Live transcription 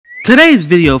Today's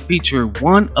video featured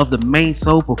one of the main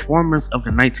soul performers of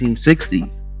the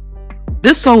 1960s.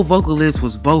 This soul vocalist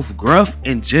was both gruff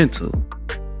and gentle.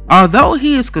 Although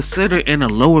he is considered in a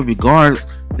lower regards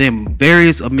than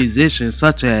various musicians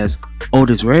such as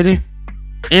Otis Redding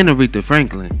and Aretha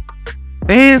Franklin,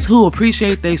 fans who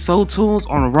appreciate their soul tunes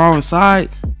on the rawer side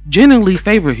genuinely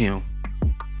favor him.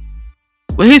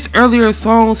 With his earlier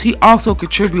songs, he also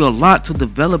contributed a lot to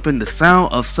developing the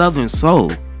sound of Southern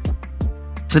soul.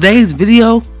 Today's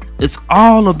video is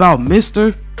all about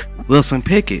Mr. Wilson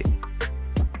Pickett.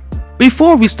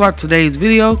 Before we start today's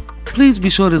video, please be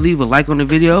sure to leave a like on the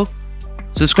video,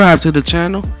 subscribe to the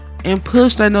channel, and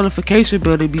push that notification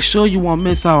bell to be sure you won't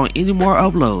miss out on any more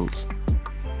uploads.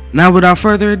 Now without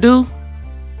further ado,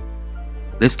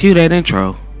 let's cue that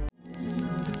intro.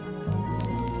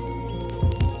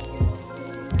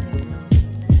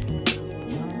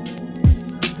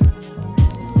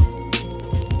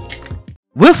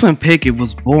 Wilson Pickett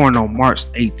was born on March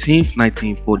 18,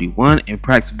 1941 in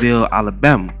Prattsville,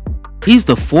 Alabama. He's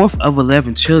the fourth of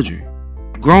 11 children.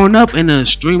 Growing up in an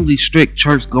extremely strict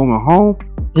church-going home,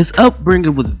 his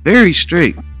upbringing was very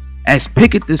strict, as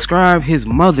Pickett described his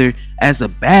mother as the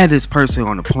baddest person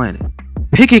on the planet.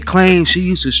 Pickett claimed she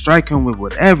used to strike him with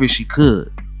whatever she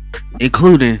could,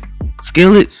 including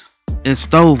skillets and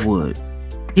stove wood.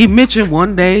 He mentioned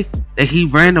one day that he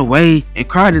ran away and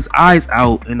cried his eyes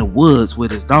out in the woods with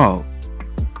his dog.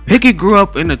 Pickett grew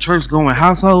up in a church-going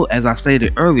household, as I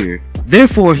stated earlier.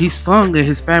 Therefore, he sung in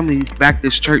his family's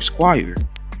Baptist church choir.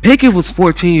 Pickett was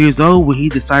 14 years old when he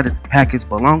decided to pack his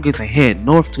belongings and head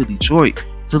north to Detroit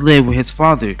to live with his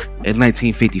father in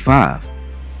 1955.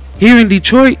 Here in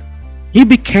Detroit, he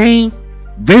became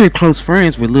very close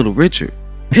friends with Little Richard.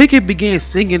 Pickett began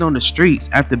singing on the streets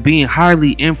after being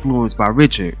highly influenced by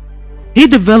Richard. He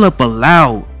developed a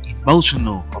loud,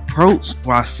 emotional approach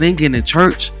while singing in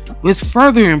church, which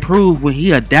further improved when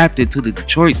he adapted to the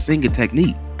Detroit singing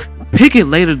techniques. Pickett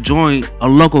later joined a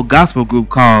local gospel group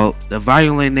called the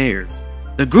Originators.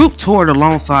 The group toured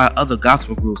alongside other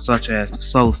gospel groups such as the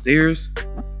Soul Stirrers,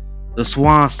 the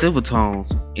Swan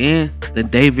Silvertones, and the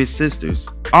David Sisters,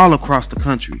 all across the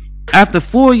country. After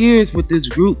 4 years with this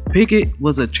group, Pickett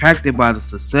was attracted by the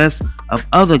success of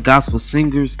other gospel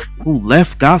singers who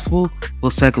left gospel for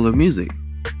secular music.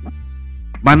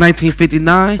 By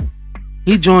 1959,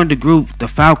 he joined the group The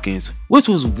Falcons, which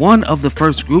was one of the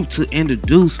first groups to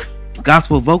introduce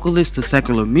gospel vocalists to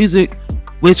secular music,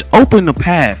 which opened the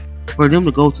path for them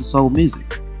to go to soul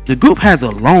music. The group has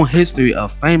a long history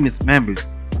of famous members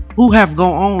who have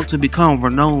gone on to become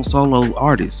renowned solo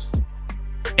artists.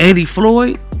 Eddie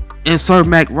Floyd and Sir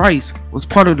Mac Rice was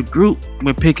part of the group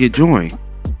when Pickett joined.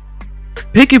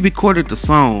 Pickett recorded the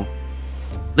song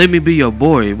Let Me Be Your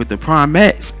Boy with the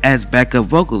Primates as backup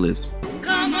vocalist.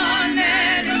 Come on,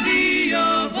 let him be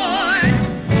your boy.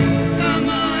 Come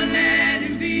on, let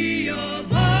him be your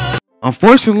boy.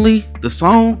 Unfortunately, the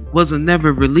song wasn't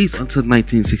never released until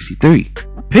 1963.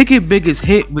 Pickett's biggest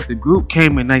hit with the group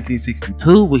came in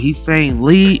 1962 when he sang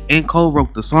lead and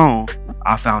co-wrote the song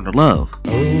I Found the Love.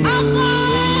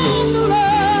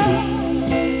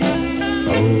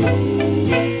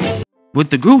 With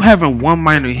the group having one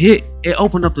minor hit, it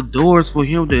opened up the doors for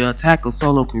him to attack a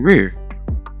solo career.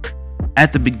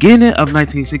 At the beginning of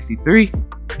 1963,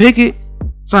 Pickett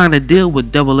signed a deal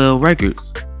with Double L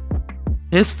Records.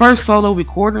 His first solo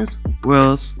recordings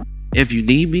was If You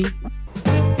Need Me,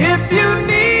 If you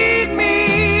need me,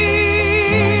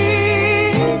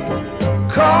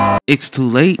 call. It's Too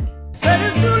Late, Said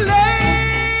it's too late.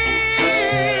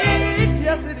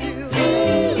 Yes, it is.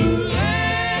 Too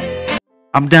late.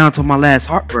 I'm Down to My Last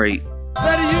Heartbreak,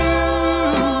 That you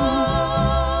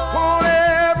won't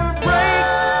ever break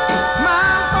my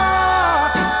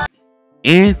heart.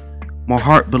 and My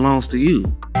Heart Belongs to You.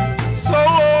 So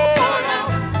long,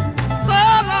 so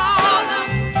long,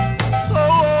 so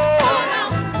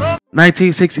long.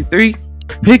 1963,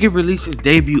 Pickett released his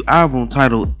debut album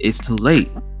titled It's Too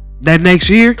Late. That next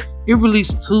year, he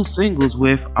released 2 singles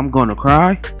with I'm Gonna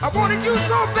Cry I wanted you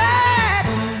so bad.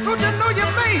 Don't you know you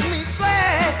made me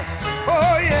sad?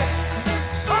 Oh yeah.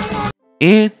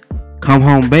 and Come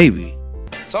Home Baby.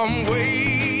 Some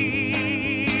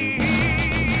way.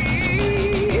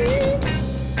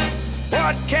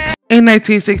 What can In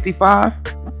 1965,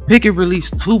 Pickett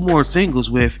released 2 more singles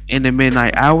with In the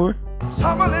Midnight Hour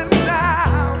tumbling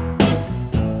down?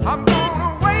 I'm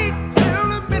gonna wait till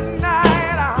the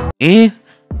midnight hour and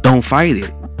Don't Fight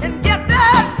It. and get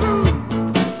that groove.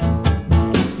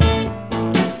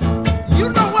 You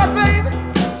know what, baby?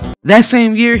 That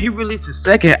same year, he released his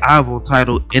second album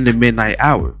titled In the Midnight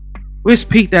Hour, which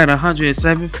peaked at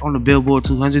 107th on the Billboard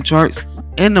 200 charts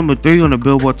and number 3 on the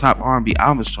Billboard Top R&B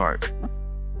Albums charts.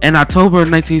 In October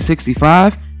of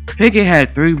 1965, Pickett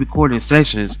had 3 recording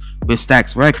sessions with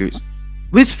Stax Records,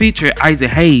 which featured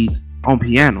Isaac Hayes on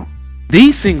piano.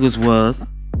 These singles was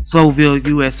Soulville,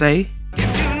 USA,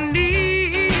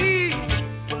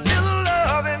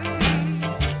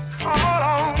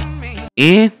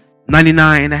 and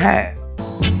 99 and a half.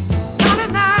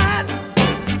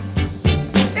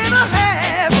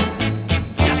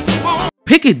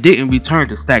 Pickett didn't return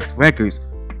to Stax Records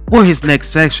for his next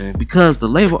session because the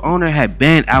label owner had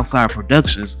banned outside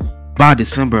productions by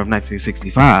December of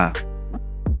 1965.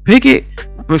 Pickett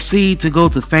proceeded to go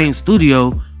to Fame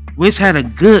Studio, which had a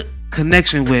good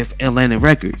connection with Atlantic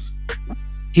Records.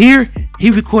 Here, he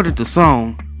recorded the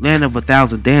song Land of a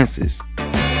Thousand Dances.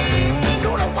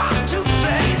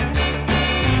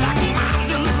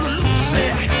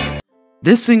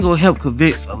 This single helped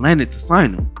convince Atlantic to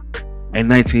sign him. In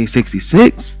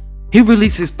 1966, he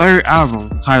released his 3rd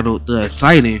album titled The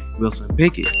Exciting Wilson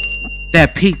Pickett,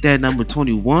 that peaked at number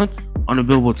 21 on the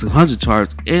Billboard 200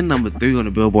 charts and number 3 on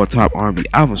the Billboard Top R&B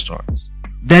Albums charts.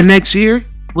 That next year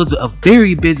was a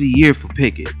very busy year for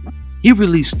Pickett. He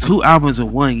released 2 albums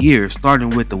in 1 year,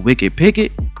 starting with The Wicked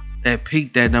Pickett, that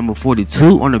peaked at number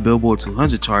 42 on the Billboard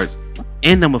 200 charts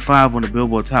and number 5 on the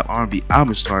Billboard Top R&B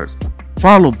Albums charts,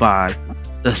 followed by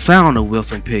The Sound of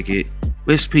Wilson Pickett,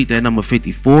 which peaked at number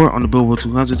 54 on the Billboard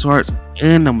 200 charts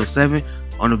and number 7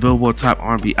 on the Billboard Top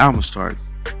R&B Albums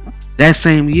charts. That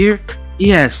same year, he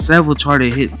had several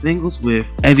charted hit singles with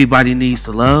Everybody Needs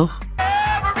to Love,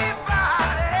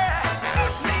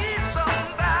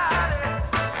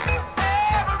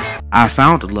 I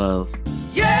Found the Love,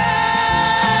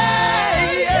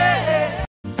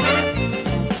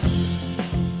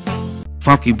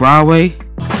 Funky Broadway,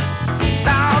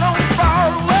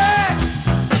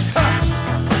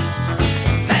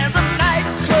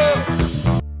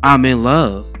 I'm in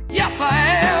Love, Yes, I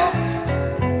am.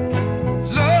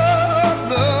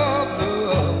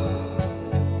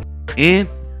 Love. and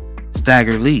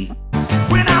Stagger Lee.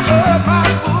 When I heard my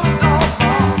bulldog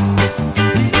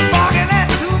barking at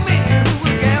 2 men who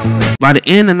was gambling. By the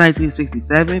end of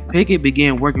 1967, Pickett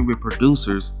began working with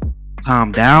producers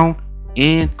Tom Dowd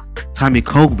and Tommy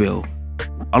Cogbill,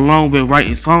 along with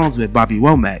writing songs with Bobby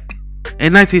Womack.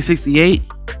 In 1968,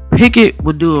 Pickett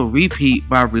would do a repeat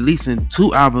by releasing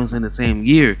 2 albums in the same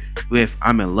year with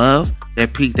I'm in Love,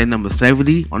 that peaked at number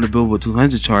 70 on the Billboard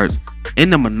 200 charts and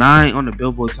number 9 on the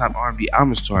Billboard Top R&B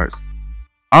Albums charts.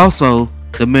 Also,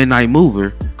 The Midnight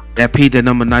Mover, that peaked at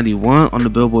number 91 on the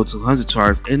Billboard 200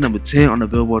 charts and number 10 on the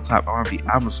Billboard Top R&B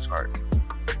Albums charts.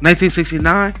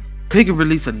 1969, Pickett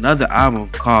released another album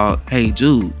called Hey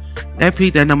Jude, that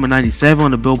peaked at number 97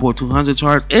 on the Billboard 200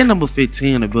 charts and number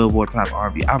 15 on the Billboard Top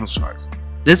R&B Albums charts.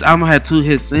 This album had 2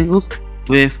 hit singles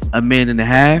with A Man and a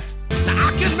Half, Now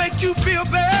I can make you feel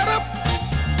better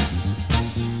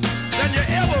than you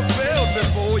ever felt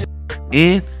before.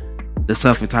 and the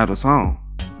self-entitled song.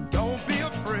 Don't be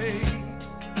afraid.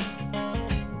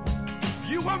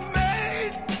 You were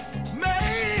made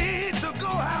to go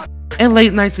out. In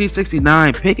late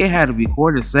 1969, Pickett had a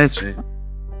recording session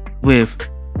with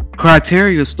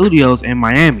Criteria Studios in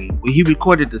Miami, where he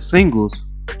recorded the singles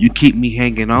You Keep Me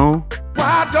Hanging On,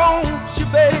 Why don't you,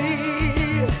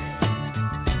 babe?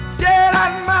 Get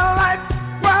out of my life.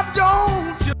 Why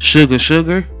don't you? Sugar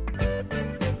Sugar,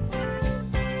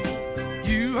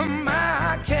 You are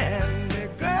my candy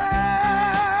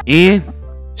girl. and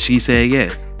She Said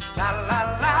Yes. La la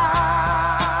la la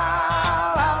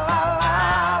la la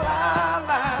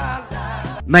la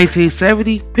la.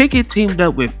 1970, Pickett teamed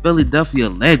up with Philadelphia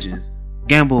legends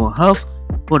Gamble and Huff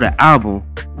for the album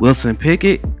Wilson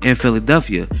Pickett in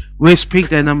Philadelphia, which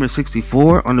peaked at number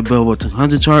 64 on the Billboard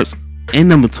 200 charts and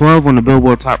number 12 on the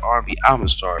Billboard Top R&B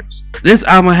Albums charts. This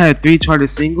album had 3 charted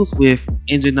singles with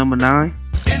Engine Number 9,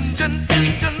 Engine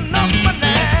number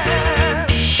 9.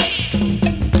 Can you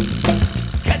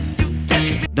get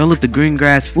me? Don't Let the Green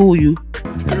Grass Fool You,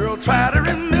 Girl, try to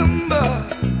remember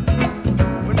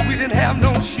when we didn't have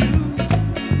no shoes.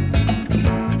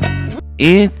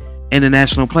 and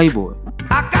International Playboy.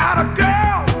 I got a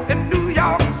girl in New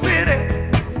York City.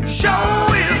 Show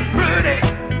is pretty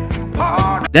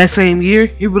hard. That same year,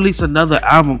 he released another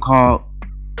album called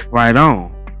Right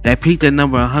On, that peaked at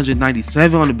number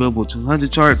 197 on the Billboard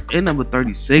 200 charts and number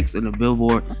 36 in the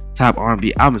Billboard Top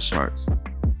R&B Albums charts.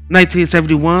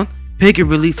 1971, Pickett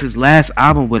released his last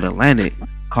album with Atlantic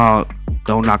called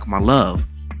Don't Knock My Love,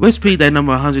 which peaked at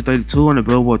number 132 on the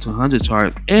Billboard 200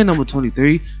 charts and number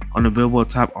 23 on the Billboard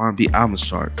Top R&B Albums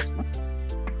charts.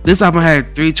 This album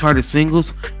had 3 charted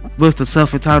singles with the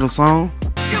self-entitled song,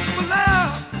 If my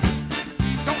love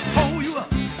don't hold you up,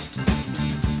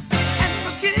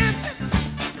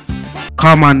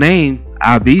 Call My Name,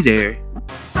 I'll Be There,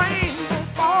 Rain will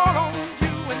fall on you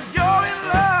when you're in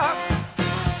love.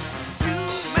 You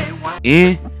may want.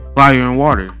 and Fire and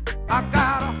Water. I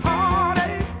got a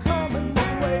heartache coming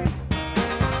my way.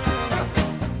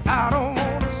 I don't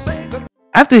wanna say goodbye.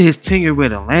 After his tenure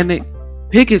with Atlantic,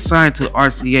 Pickett signed to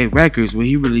RCA Records, where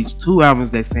he released 2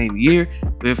 albums that same year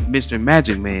with Mr.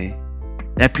 Magic Man.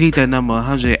 That peaked at number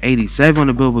 187 on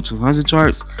the Billboard 200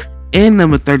 charts and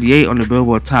number 38 on the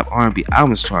Billboard Top R&B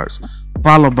Albums charts,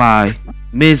 followed by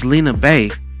Ms. Lena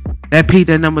Bay. That peaked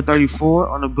at number 34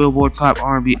 on the Billboard Top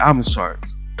R&B Albums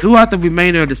charts. Throughout the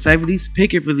remainder of the 70s,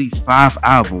 Pickett released 5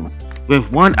 albums, with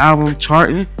 1 album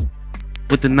charting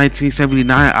with the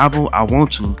 1979 album I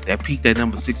Want You that peaked at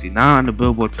number 69 on the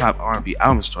Billboard Top R&B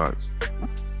Albums charts.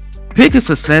 Pickett's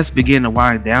success began to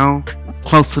wind down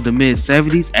close to the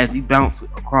mid-70s as he bounced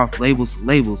across labels to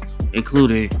labels,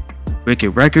 including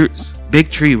Pickett Records, Big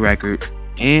Tree Records,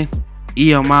 and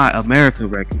EMI America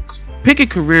Records.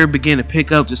 Pickett's career began to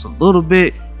pick up just a little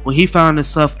bit when he found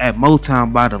himself at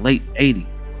Motown by the late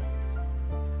 80s.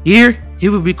 Here, he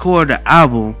would record the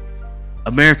album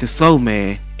American Soul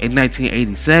Man in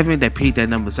 1987 that peaked at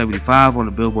number 75 on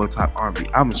the Billboard Top R&B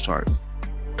Albums charts.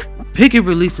 Pickett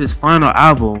released his final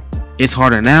album, It's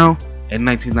Harder Now, in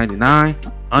 1999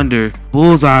 under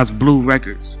Bullseye's Blue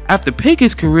Records. After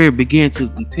Pickett's career began to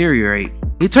deteriorate,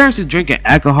 he turns to drinking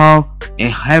alcohol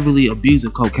and heavily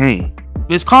abusing cocaine,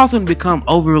 which caused him to become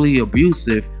overly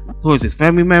abusive towards his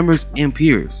family members and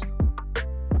peers.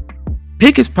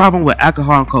 Pickett's problem with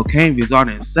alcohol and cocaine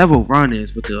resulted in several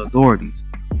run-ins with the authorities,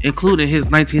 including his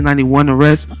 1991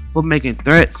 arrest for making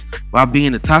threats while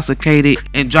being intoxicated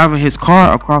and driving his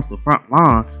car across the front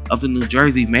lawn of the New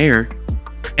Jersey mayor.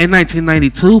 In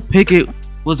 1992, Pickett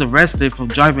was arrested for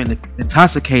driving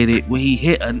intoxicated when he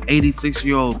hit an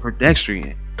 86-year-old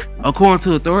pedestrian. According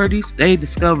to authorities, they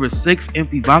discovered 6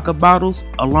 empty vodka bottles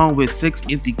along with 6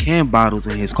 empty can bottles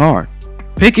in his car.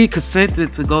 Pickett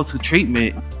consented to go to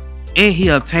treatment, and he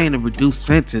obtained a reduced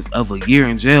sentence of a year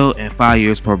in jail and 5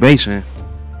 years probation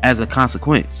as a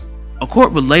consequence. A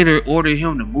court would later order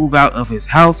him to move out of his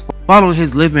house following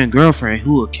his live-in girlfriend,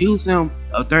 who accused him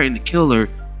of threatening to kill her,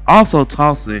 also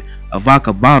tossing a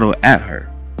vodka bottle at her.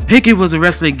 Pickett was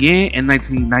arrested again in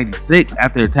 1996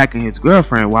 after attacking his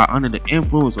girlfriend while under the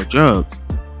influence of drugs.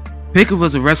 Pickett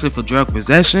was arrested for drug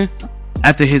possession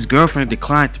after his girlfriend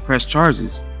declined to press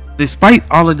charges. Despite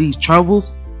all of these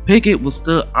troubles, Pickett was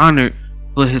still honored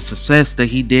for his success that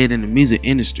he did in the music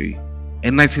industry.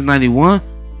 In 1991,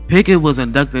 Pickett was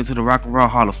inducted into the Rock and Roll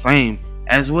Hall of Fame,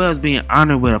 as well as being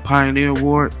honored with a Pioneer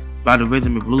Award by the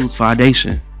Rhythm and Blues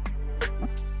Foundation.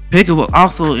 Pickett was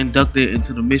also inducted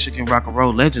into the Michigan Rock and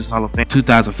Roll Legends Hall of Fame in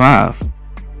 2005.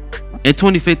 In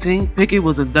 2015, Pickett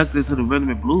was inducted into the Rhythm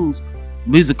and Blues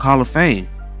Music Hall of Fame.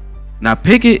 Now,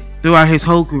 Pickett, throughout his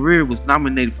whole career, was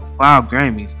nominated for 5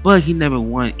 Grammys, but he never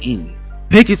won any.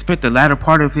 Pickett spent the latter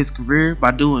part of his career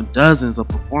by doing dozens of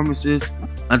performances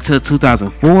until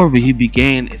 2004, when he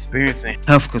began experiencing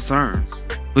health concerns.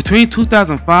 Between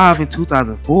 2005 and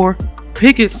 2004,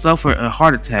 Pickett suffered a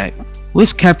heart attack,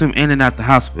 which kept him in and out the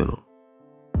hospital.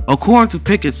 According to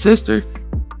Pickett's sister,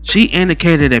 she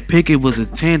indicated that Pickett was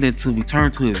intending to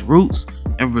return to his roots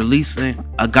and releasing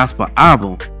a gospel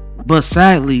album, but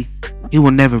sadly, he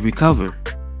will never recover.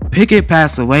 Pickett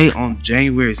passed away on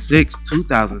January 6,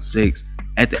 2006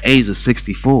 at the age of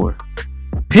 64.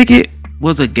 Pickett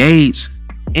was engaged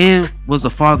and was the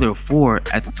father of 4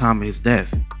 at the time of his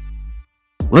death.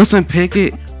 Wilson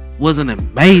Pickett was an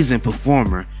amazing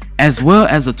performer as well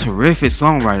as a terrific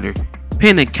songwriter,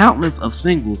 penning countless of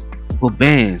singles for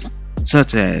bands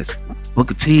such as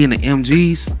Booker T and the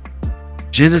MGs,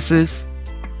 Genesis,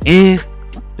 and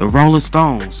the Rolling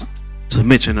Stones, to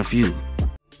mention a few.